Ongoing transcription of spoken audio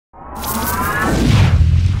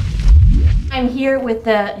here with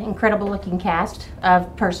the incredible looking cast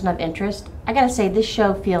of Person of Interest. I gotta say, this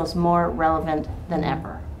show feels more relevant than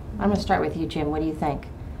ever. I'm gonna start with you, Jim. What do you think?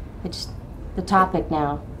 It's the topic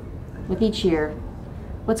now, with each year.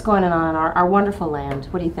 What's going on in our wonderful land?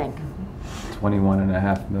 What do you think?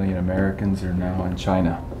 21.5 million Americans are now in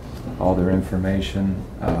China. All their information.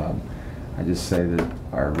 I just say that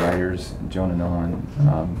our writers, Joan and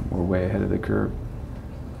Owen, were way ahead of the curve.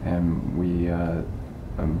 And we,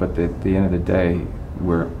 but at the end of the day,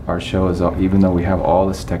 our show is, even though we have all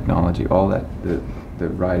this technology, all that, the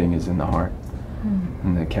writing is in the heart,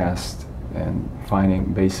 and the cast, and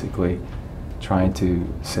basically trying to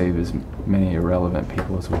save as many irrelevant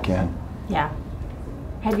people as we can. Yeah.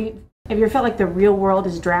 Have you ever felt like the real world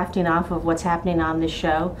is drafting off of what's happening on this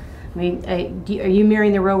show? I mean, are you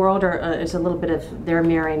mirroring the real world, or is a little bit of their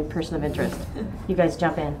mirroring Person of Interest? You guys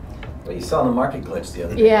jump in. Well, you saw the market glitch the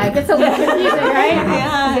other day. Yeah, it gets a little confusing, right?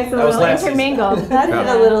 Yeah, it gets a little intermingled. That hit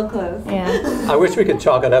a little close. Yeah. I wish we could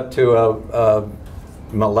chalk it up to a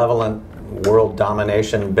malevolent world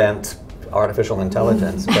domination bent artificial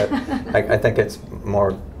intelligence, but I think it's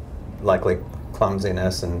more likely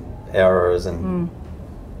clumsiness and errors and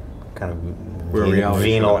kind of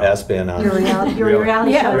venal espionage. Your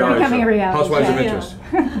reality show. Yeah, we're becoming a reality Housewives show. of Interest.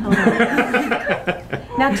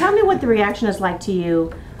 Now tell me what the reaction is like to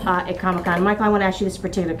you at Comic-Con. Michael, I want to ask you this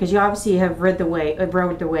particular, because you obviously have rode the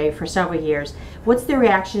wave for several years. What's the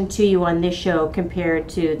reaction to you on this show compared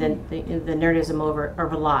to the nerdism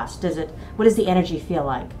over Lost? What does the energy feel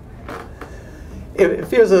like? It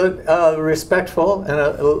feels respectful and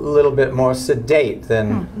a little bit more sedate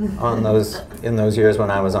than in those years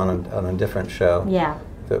when I was on a different show. Yeah.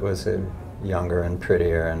 That was younger and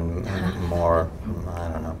prettier and more, I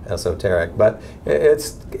don't know, esoteric. But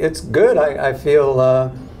it's good. I feel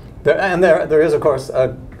there is, of course,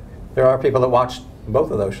 there are people that watch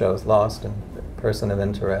both of those shows, Lost and Person of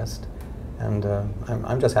Interest, and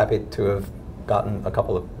I'm just happy to have gotten a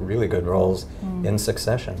couple of really good roles in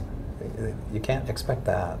succession. You can't expect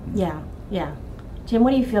that. Yeah, yeah. Jim,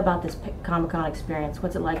 what do you feel about this Comic-Con experience?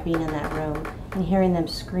 What's it like being in that room and hearing them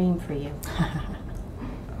scream for you?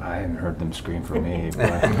 I haven't heard them scream for me,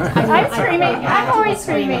 but I'm screaming. I'm always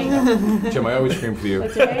screaming. Jim, I always scream for you.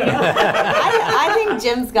 I think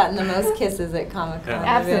Jim's gotten the most kisses at Comic-Con. Yeah.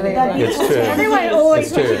 Absolutely. It's true. Everyone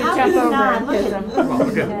always wants you to How jump can you over not? and Look kiss at them. Come on,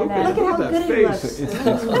 look at how that good he face. looks. it's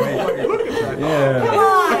great. Look at that.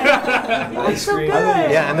 Yeah. You look so good.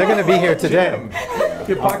 Yeah, and they're going to be here today. You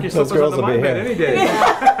could park your Those slippers girls on the will be bed here.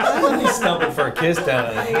 any day. He's stumping for a kiss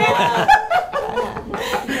down there.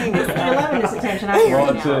 You're loving this attention, aren't you?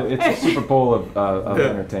 Well, it's a Super Bowl of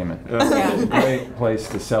entertainment. Yeah. Great place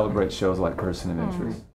to celebrate shows like Person of Interest.